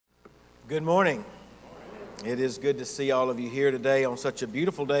Good morning. It is good to see all of you here today on such a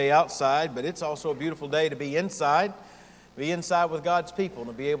beautiful day outside, but it's also a beautiful day to be inside with God's people, and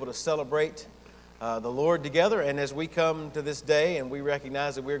to be able to celebrate the Lord together. And as we come to this day and we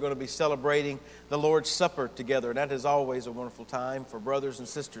recognize that we're going to be celebrating the Lord's Supper together, and that is always a wonderful time for brothers and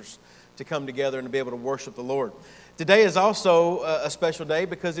sisters to come together and to be able to worship the Lord. Today is also a special day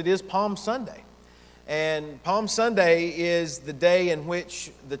because it is Palm Sunday. And Palm Sunday is the day in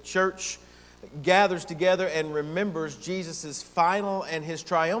which the church gathers together and remembers Jesus' final and his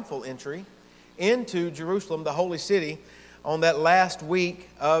triumphal entry into Jerusalem, the holy city, on that last week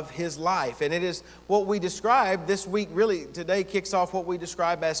of his life. And it is what we describe this week, really today kicks off what we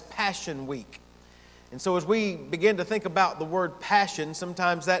describe as Passion Week. And so as we begin to think about the word passion,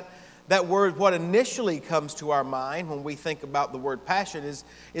 sometimes that word, what initially comes to our mind when we think about the word passion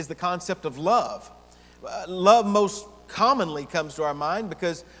is the concept of love. Love most commonly comes to our mind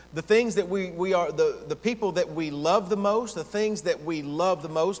because the things that we are, the people that we love the most, the things that we love the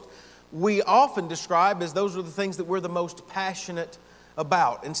most, we often describe as those are the things that we're the most passionate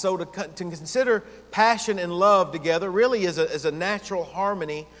about. And so to consider passion and love together really is a natural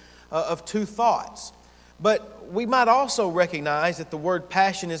harmony of two thoughts. But we might also recognize that the word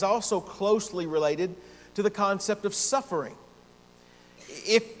passion is also closely related to the concept of suffering.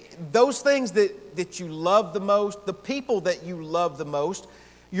 If those things that you love the most, the people that you love the most,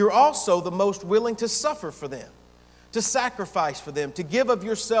 you're also the most willing to suffer for them, to sacrifice for them, to give of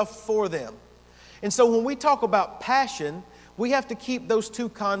yourself for them. And so when we talk about passion, we have to keep those two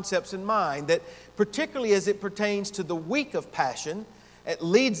concepts in mind, that particularly as it pertains to the week of Passion, it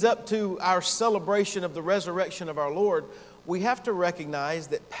leads up to our celebration of the resurrection of our Lord. We have to recognize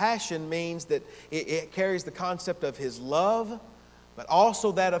that passion means that it carries the concept of His love, but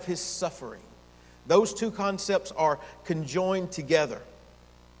also that of His suffering. Those two concepts are conjoined together.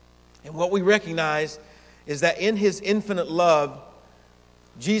 And what we recognize is that in His infinite love,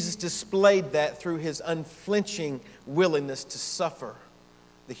 Jesus displayed that through His unflinching willingness to suffer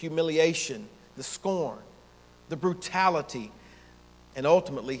the humiliation, the scorn, the brutality, and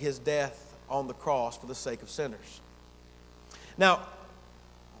ultimately His death on the cross for the sake of sinners. Now,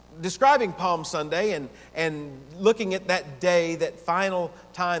 describing Palm Sunday and looking at that day, that final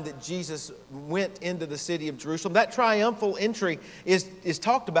time that Jesus went into the city of Jerusalem, that triumphal entry is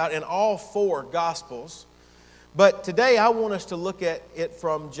talked about in all four Gospels. But today I want us to look at it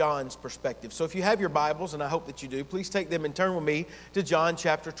from John's perspective. So if you have your Bibles, and I hope that you do, please take them and turn with me to John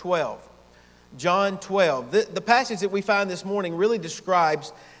chapter 12. John 12. The passage that we find this morning really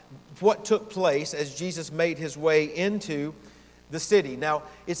describes what took place as Jesus made His way into the city. Now,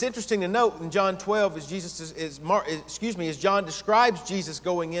 it's interesting to note in John 12, as John describes Jesus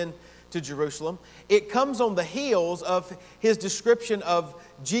going into Jerusalem, it comes on the heels of his description of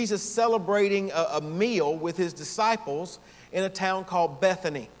Jesus celebrating a meal with his disciples in a town called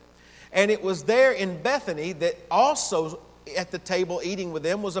Bethany. And it was there in Bethany that also at the table eating with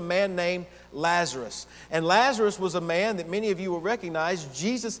them was a man named Lazarus. And Lazarus was a man that many of you will recognize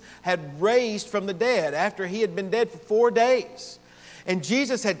Jesus had raised from the dead after he had been dead for 4 days. And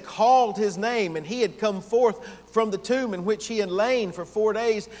Jesus had called his name, and he had come forth from the tomb in which he had lain for 4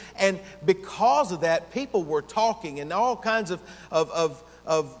 days. And because of that, people were talking, and all kinds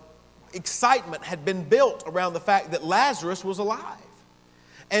of excitement had been built around the fact that Lazarus was alive.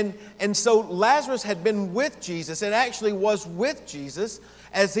 And so Lazarus had been with Jesus, and actually was with Jesus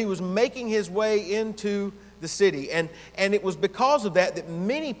as he was making his way into the city. And it was because of that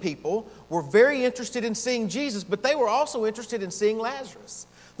many people were very interested in seeing Jesus, but they were also interested in seeing Lazarus,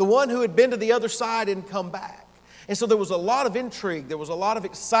 the one who had been to the other side and come back. And so there was a lot of intrigue, there was a lot of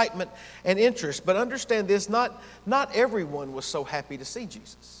excitement and interest. But understand this, not everyone was so happy to see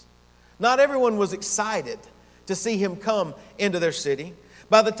Jesus. Not everyone was excited to see Him come into their city.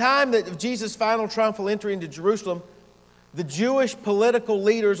 By the time that Jesus' final triumphal entry into Jerusalem, the Jewish political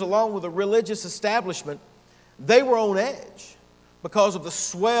leaders, along with the religious establishment, they were on edge because of the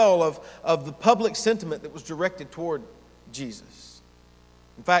swell of the public sentiment that was directed toward Jesus.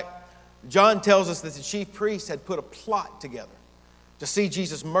 In fact, John tells us that the chief priests had put a plot together to see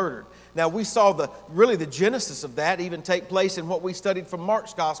Jesus murdered. Now, we saw the genesis of that even take place in what we studied from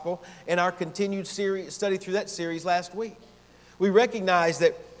Mark's Gospel in our continued study through that series last week. We recognize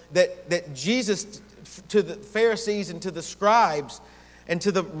that Jesus, to the Pharisees and to the scribes and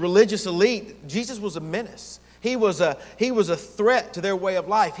to the religious elite, Jesus was a menace. He was a threat to their way of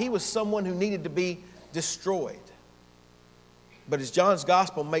life. He was someone who needed to be destroyed. But as John's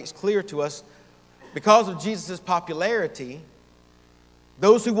Gospel makes clear to us, because of Jesus' popularity,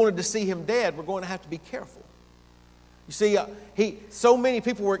 those who wanted to see Him dead were going to have to be careful. You see, so many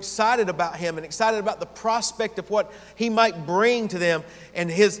people were excited about him and excited about the prospect of what he might bring to them, and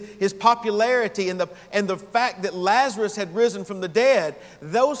his popularity and the fact that Lazarus had risen from the dead.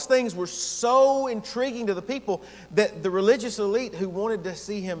 Those things were so intriguing to the people that the religious elite who wanted to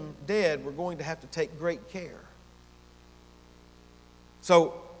see him dead were going to have to take great care.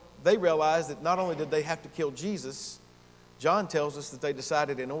 So they realized that not only did they have to kill Jesus, John tells us that they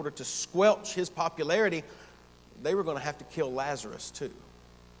decided in order to squelch his popularity, they were going to have to kill Lazarus too.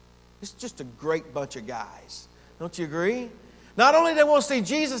 It's just a great bunch of guys. Don't you agree? Not only do they want to see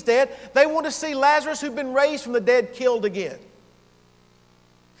Jesus dead, they want to see Lazarus, who'd been raised from the dead, killed again.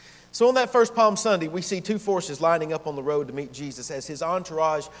 So on that first Palm Sunday, we see two forces lining up on the road to meet Jesus as his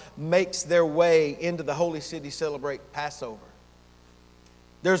entourage makes their way into the holy city to celebrate Passover.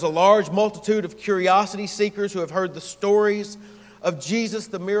 There's a large multitude of curiosity seekers who have heard the stories of Jesus,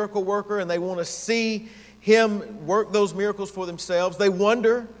 the miracle worker, and they want to see him work those miracles for themselves. They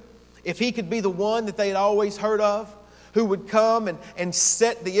wonder if he could be the one that they had always heard of, who would come and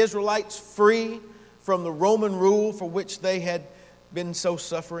set the Israelites free from the Roman rule for which they had been so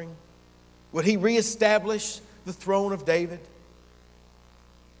suffering. Would he reestablish the throne of David?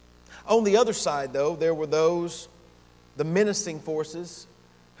 On the other side, though, there were those, the menacing forces,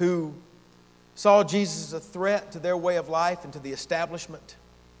 who saw Jesus as a threat to their way of life and to the establishment.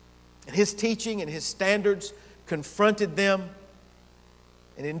 And his teaching and his standards confronted them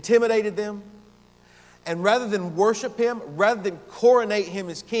and intimidated them. And rather than worship him, rather than coronate him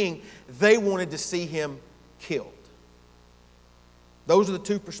as king, they wanted to see him killed. Those are the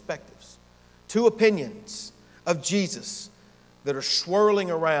two perspectives, two opinions of Jesus that are swirling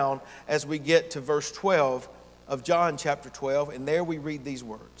around as we get to verse 12 of John chapter 12. And there we read these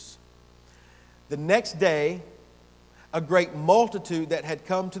words. The next day, a great multitude that had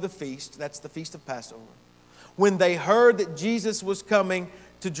come to the feast, that's the feast of Passover, when they heard that Jesus was coming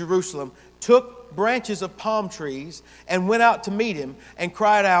to Jerusalem, took branches of palm trees and went out to meet him and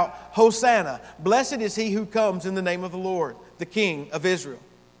cried out, Hosanna, blessed is he who comes in the name of the Lord, the King of Israel.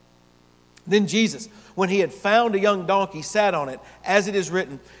 Then Jesus, when he had found a young donkey, sat on it, as it is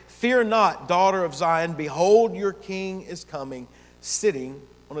written, Fear not, daughter of Zion, behold, your king is coming, sitting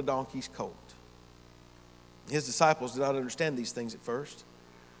on a donkey's colt. His disciples did not understand these things at first.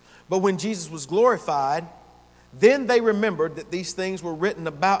 But when Jesus was glorified, then they remembered that these things were written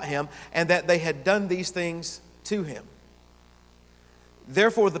about him and that they had done these things to him.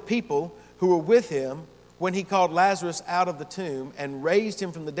 Therefore the people who were with him when he called Lazarus out of the tomb and raised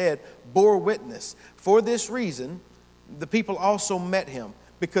him from the dead bore witness. For this reason, the people also met him,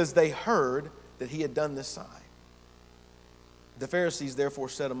 because they heard that he had done this sign. The Pharisees therefore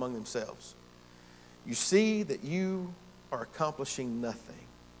said among themselves, You see that you are accomplishing nothing.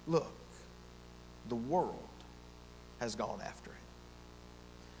 Look, the world has gone after him.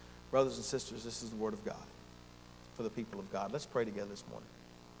 Brothers and sisters, this is the word of God for the people of God. Let's pray together this morning.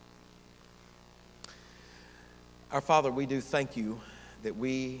 Our Father, we do thank you that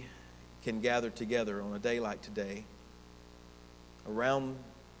we can gather together on a day like today around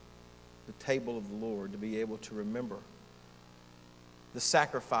the table of the Lord to be able to remember the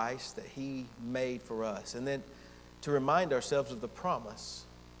sacrifice that he made for us, and then to remind ourselves of the promise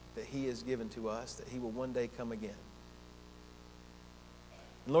that he has given to us, that he will one day come again.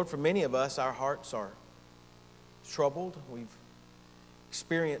 And Lord, for many of us, our hearts are troubled. We've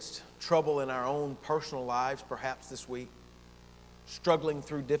experienced trouble in our own personal lives, perhaps this week, struggling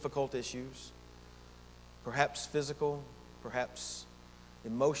through difficult issues, perhaps physical, perhaps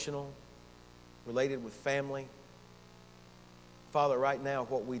emotional, related with family. Father, right now,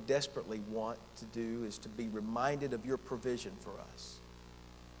 what we desperately want to do is to be reminded of your provision for us.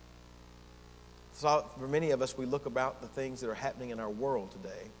 So for many of us, we look about the things that are happening in our world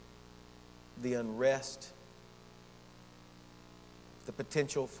today, the unrest, the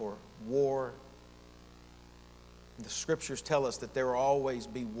potential for war. The scriptures tell us that there will always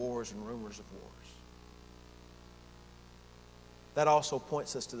be wars and rumors of wars. That also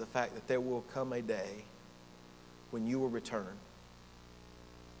points us to the fact that there will come a day when you will return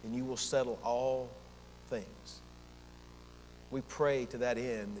and you will settle all things. We pray to that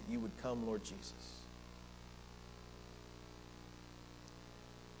end that you would come, Lord Jesus.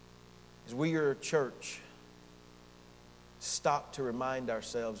 As we, your church, stop to remind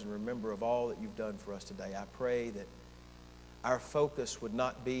ourselves and remember of all that you've done for us today, I pray that our focus would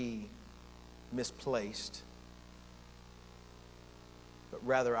not be misplaced, but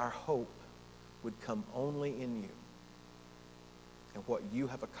rather our hope would come only in you and what you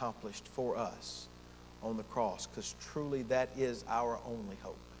have accomplished for us on the cross, because truly that is our only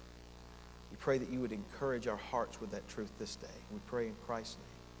hope. We pray that you would encourage our hearts with that truth this day. We pray in Christ's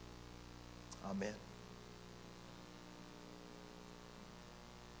name. Amen.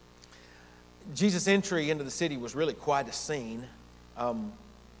 Jesus' entry into the city was really quite a scene.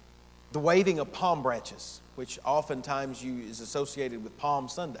 The waving of palm branches, which oftentimes is associated with Palm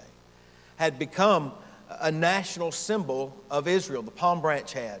Sunday, had become a national symbol of Israel. The palm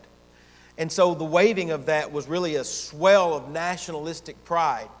branch had. And so the waving of that was really a swell of nationalistic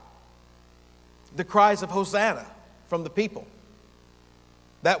pride. The cries of Hosanna from the people.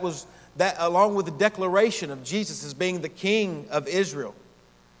 That along with the declaration of Jesus as being the King of Israel.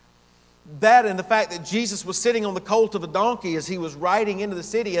 That and the fact that Jesus was sitting on the colt of a donkey as he was riding into the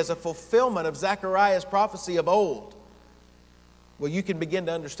city as a fulfillment of Zechariah's prophecy of old. Well, you can begin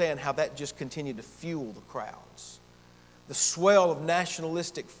to understand how that just continued to fuel the crowds. The swell of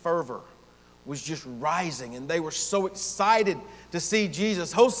nationalistic fervor was just rising, and they were so excited to see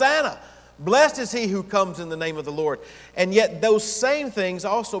Jesus. Hosanna! Blessed is he who comes in the name of the Lord. And yet those same things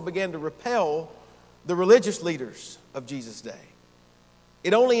also began to repel the religious leaders of Jesus' day.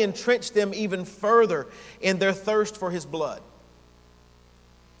 It only entrenched them even further in their thirst for his blood.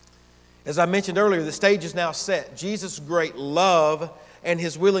 As I mentioned earlier, the stage is now set. Jesus' great love and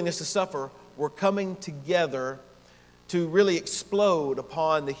his willingness to suffer were coming together to really explode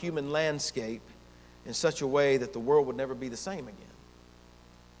upon the human landscape in such a way that the world would never be the same again.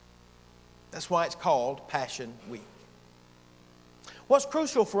 That's why it's called Passion Week. What's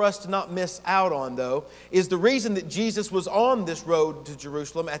crucial for us to not miss out on, though, is the reason that Jesus was on this road to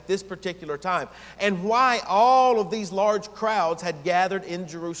Jerusalem at this particular time, and why all of these large crowds had gathered in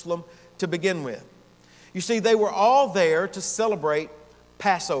Jerusalem to begin with. You see, they were all there to celebrate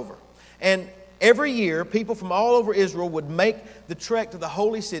Passover. And every year, people from all over Israel would make the trek to the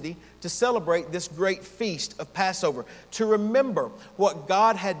holy city to celebrate this great feast of Passover, to remember what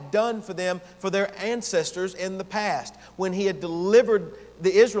God had done for them, for their ancestors in the past, when he had delivered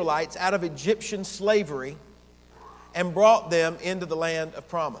the Israelites out of Egyptian slavery and brought them into the land of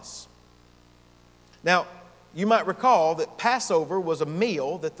promise. Now, you might recall that Passover was a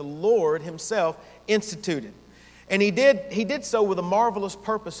meal that the Lord himself instituted. And he did so with a marvelous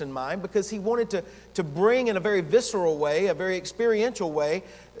purpose in mind, because he wanted to bring in a very visceral way, a very experiential way,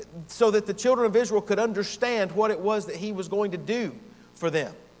 so that the children of Israel could understand what it was that he was going to do for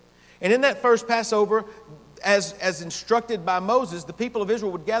them. And in that first Passover, as instructed by Moses, the people of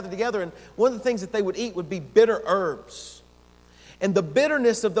Israel would gather together, and one of the things that they would eat would be bitter herbs. And the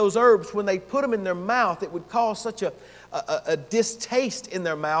bitterness of those herbs, when they put them in their mouth, it would cause such a distaste in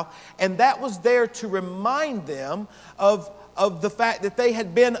their mouth. And that was there to remind them of the fact that they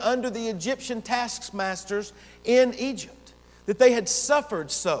had been under the Egyptian taskmasters in Egypt, that they had suffered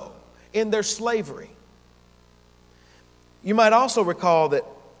so in their slavery. You might also recall that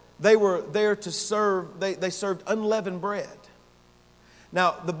they were there to serve, they served unleavened bread.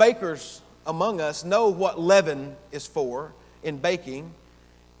 Now, the bakers among us know what leaven is for in baking.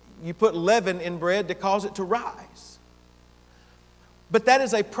 You put leaven in bread to cause it to rise. But that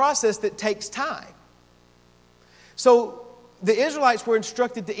is a process that takes time. So the Israelites were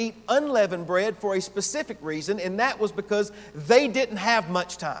instructed to eat unleavened bread for a specific reason, and that was because they didn't have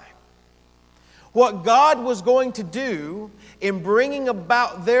much time. What God was going to do in bringing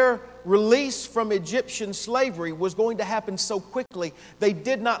about their release from Egyptian slavery was going to happen so quickly, they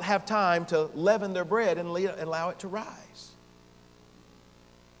did not have time to leaven their bread and allow it to rise.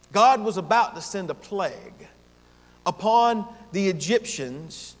 God was about to send a plague upon the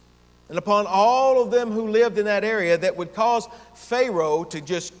Egyptians and upon all of them who lived in that area that would cause Pharaoh to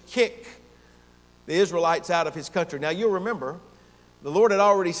just kick the Israelites out of his country. Now, you'll remember, the Lord had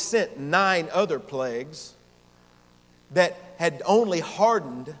already sent 9 other plagues that had only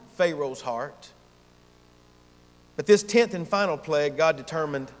hardened Pharaoh's heart. But this 10th and final plague, God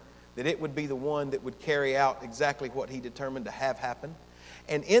determined that it would be the one that would carry out exactly what he determined to have happen.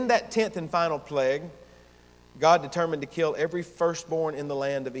 And in that 10th and final plague, God determined to kill every firstborn in the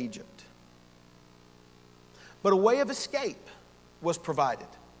land of Egypt. But a way of escape was provided.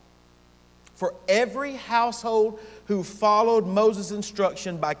 For every household who followed Moses'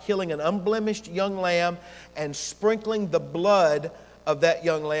 instruction by killing an unblemished young lamb and sprinkling the blood of that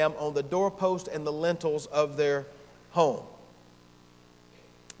young lamb on the doorpost and the lintels of their home.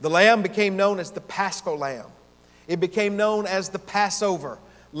 The lamb became known as the Paschal lamb. It became known as the Passover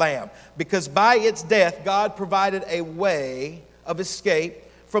lamb, because by its death, God provided a way of escape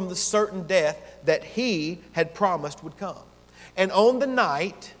from the certain death that he had promised would come. And on the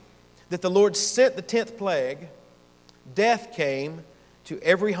night that the Lord sent the 10th plague, death came to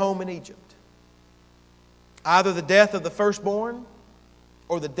every home in Egypt. Either the death of the firstborn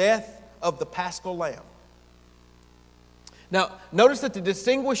or the death of the Paschal Lamb. Now, notice that the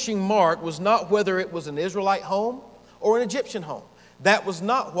distinguishing mark was not whether it was an Israelite home or an Egyptian home. That was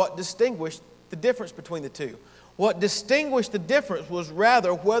not what distinguished the difference between the two. What distinguished the difference was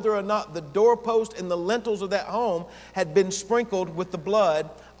rather whether or not the doorpost and the lintels of that home had been sprinkled with the blood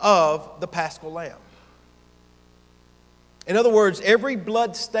of the Paschal Lamb. In other words, every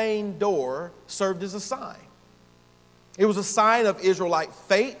blood-stained door served as a sign. It was a sign of Israelite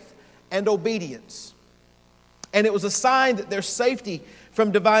faith and obedience. And it was a sign that their safety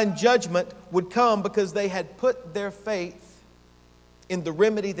from divine judgment would come because they had put their faith in the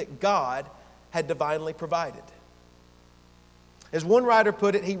remedy that God had divinely provided. As one writer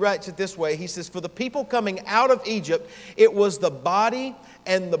put it, he writes it this way. He says, "For the people coming out of Egypt, it was the body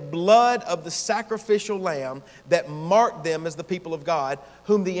and the blood of the sacrificial lamb that marked them as the people of God,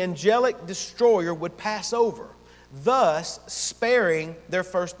 whom the angelic destroyer would pass over, thus sparing their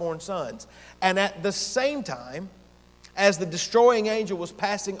firstborn sons." And at the same time, as the destroying angel was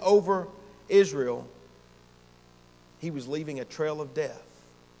passing over Israel, he was leaving a trail of death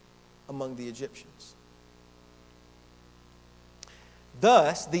among the Egyptians.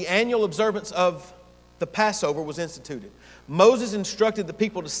 Thus, the annual observance of the Passover was instituted. Moses instructed the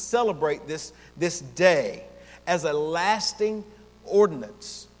people to celebrate this day as a lasting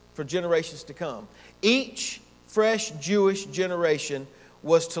ordinance for generations to come. Each fresh Jewish generation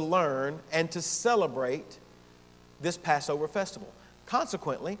was to learn and to celebrate this Passover festival.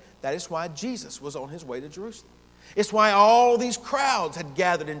 Consequently, that is why Jesus was on his way to Jerusalem. It's why all these crowds had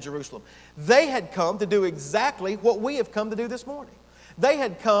gathered in Jerusalem. They had come to do exactly what we have come to do this morning. They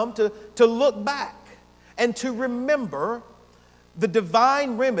had come to look back and to remember the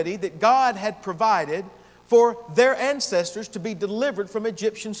divine remedy that God had provided for their ancestors to be delivered from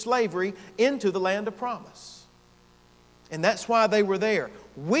Egyptian slavery into the land of promise. And that's why they were there.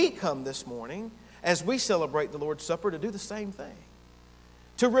 We come this morning, as we celebrate the Lord's Supper, to do the same thing.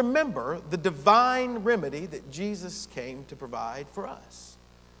 To remember the divine remedy that Jesus came to provide for us,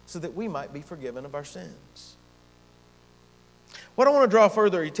 so that we might be forgiven of our sins. What I want to draw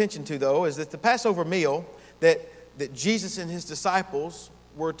further attention to, though, is that the Passover meal that Jesus and his disciples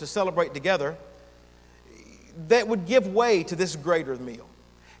were to celebrate together, that would give way to this greater meal.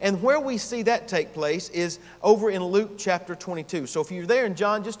 And where we see that take place is over in Luke chapter 22. So if you're there in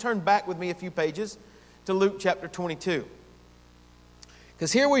John, just turn back with me a few pages to Luke chapter 22.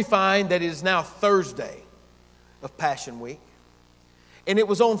 Because here we find that it is now Thursday of Passion Week. And it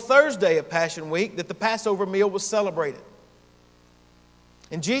was on Thursday of Passion Week that the Passover meal was celebrated.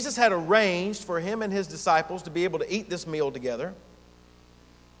 And Jesus had arranged for him and his disciples to be able to eat this meal together.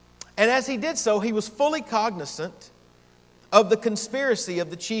 And as he did so, he was fully cognizant of the conspiracy of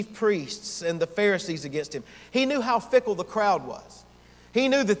the chief priests and the Pharisees against him. He knew how fickle the crowd was. He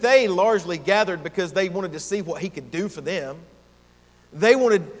knew that they largely gathered because they wanted to see what he could do for them. They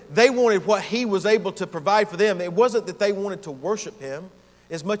wanted what he was able to provide for them. It wasn't that they wanted to worship him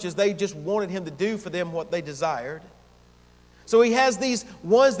as much as they just wanted him to do for them what they desired. So he has these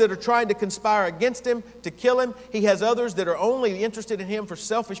ones that are trying to conspire against him, to kill him. He has others that are only interested in him for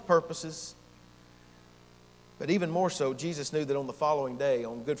selfish purposes. But even more so, Jesus knew that on the following day,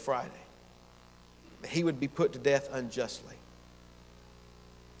 on Good Friday, he would be put to death unjustly.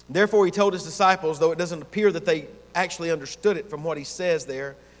 Therefore, he told his disciples, though it doesn't appear that they actually understood it from what he says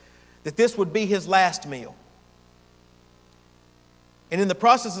there, that this would be his last meal. And in the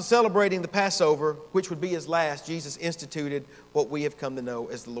process of celebrating the Passover, which would be his last, Jesus instituted what we have come to know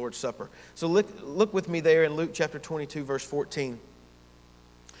as the Lord's Supper. So look with me there in Luke chapter 22, verse 14.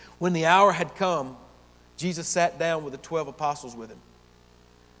 When the hour had come, Jesus sat down with the 12 apostles with him.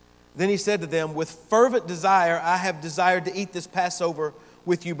 Then he said to them, "With fervent desire I have desired to eat this Passover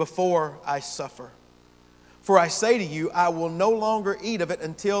with you before I suffer. For I say to you, I will no longer eat of it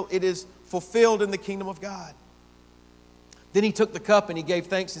until it is fulfilled in the kingdom of God." Then he took the cup and he gave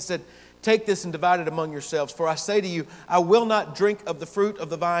thanks and said, "Take this and divide it among yourselves. For I say to you, I will not drink of the fruit of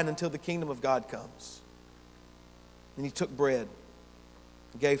the vine until the kingdom of God comes." Then he took bread,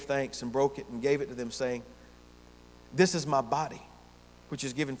 gave thanks and broke it and gave it to them, saying, "This is my body, which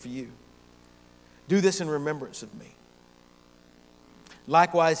is given for you. Do this in remembrance of me."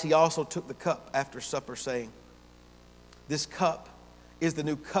 Likewise, he also took the cup after supper, saying, "This cup is the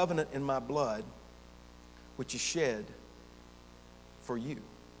new covenant in my blood, which is shed for you."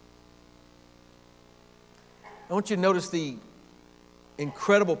 I want you to notice the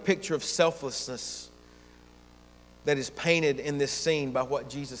incredible picture of selflessness that is painted in this scene by what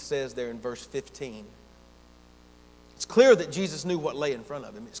Jesus says there in verse 15. It's clear that Jesus knew what lay in front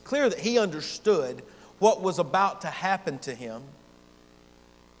of him. It's clear that he understood what was about to happen to him.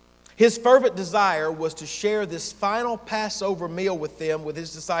 His fervent desire was to share this final Passover meal with them, with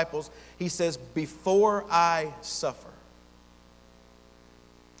his disciples. He says, before I suffer.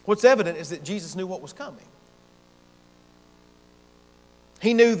 What's evident is that Jesus knew what was coming.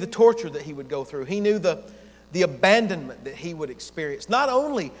 He knew the torture that he would go through. He knew the abandonment that he would experience, not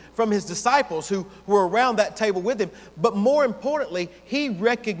only from his disciples who were around that table with him, but more importantly, he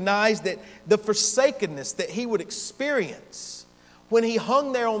recognized that the forsakenness that he would experience when he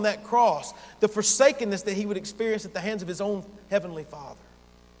hung there on that cross, the forsakenness that he would experience at the hands of his own heavenly Father.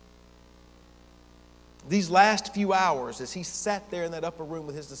 These last few hours, as he sat there in that upper room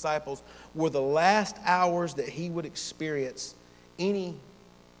with his disciples, were the last hours that he would experience any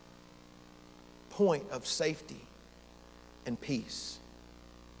point of safety and peace.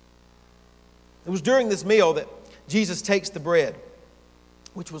 It was during this meal that Jesus takes the bread,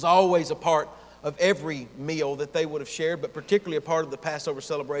 which was always a part of every meal that they would have shared, but particularly a part of the Passover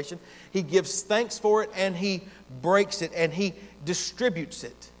celebration. He gives thanks for it, and he breaks it, and he distributes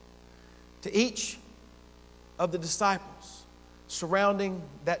it to each of the disciples surrounding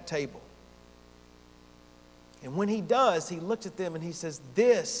that table. And when he does, he looks at them and he says,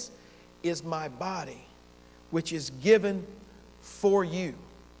 "This is my body, which is given for you.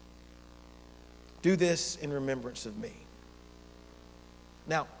 Do this in remembrance of me."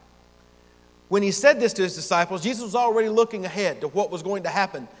 Now, when he said this to his disciples, Jesus was already looking ahead to what was going to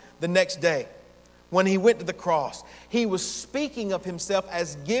happen the next day. When he went to the cross, he was speaking of himself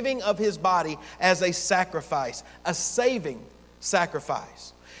as giving of his body as a sacrifice, a saving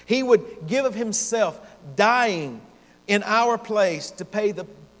sacrifice. He would give of himself, dying in our place to pay the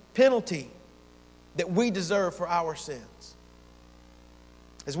penalty that we deserve for our sins.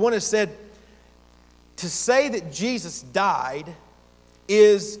 As one has said, to say that Jesus died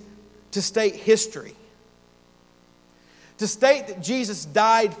is to state history. To state that Jesus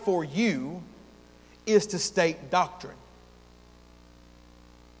died for you is to state doctrine.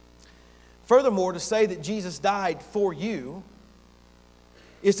 Furthermore, to say that Jesus died for you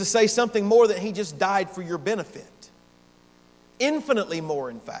is to say something more than he just died for your benefit. Infinitely more,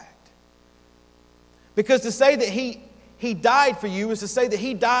 in fact. Because to say that he died for you is to say that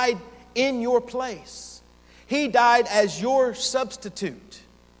he died in your place. He died as your substitute.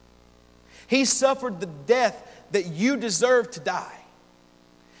 He suffered the death that you deserved to die.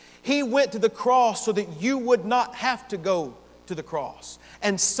 He went to the cross so that you would not have to go to the cross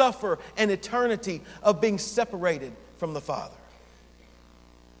and suffer an eternity of being separated from the Father.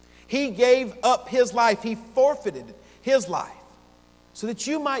 He gave up his life. He forfeited his life so that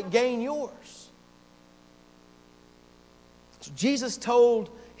you might gain yours. So Jesus told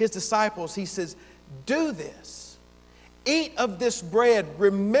his disciples, he says, "Do this. Eat of this bread.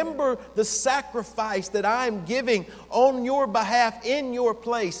 Remember the sacrifice that I am giving on your behalf in your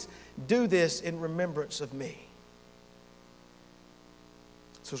place. Do this in remembrance of me."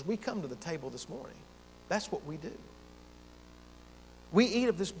 So as we come to the table this morning, that's what we do. We eat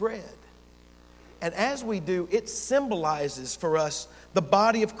of this bread. And as we do, it symbolizes for us the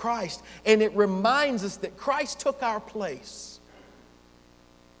body of Christ. And it reminds us that Christ took our place.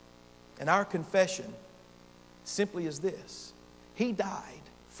 And our confession simply is this: He died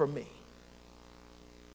for me.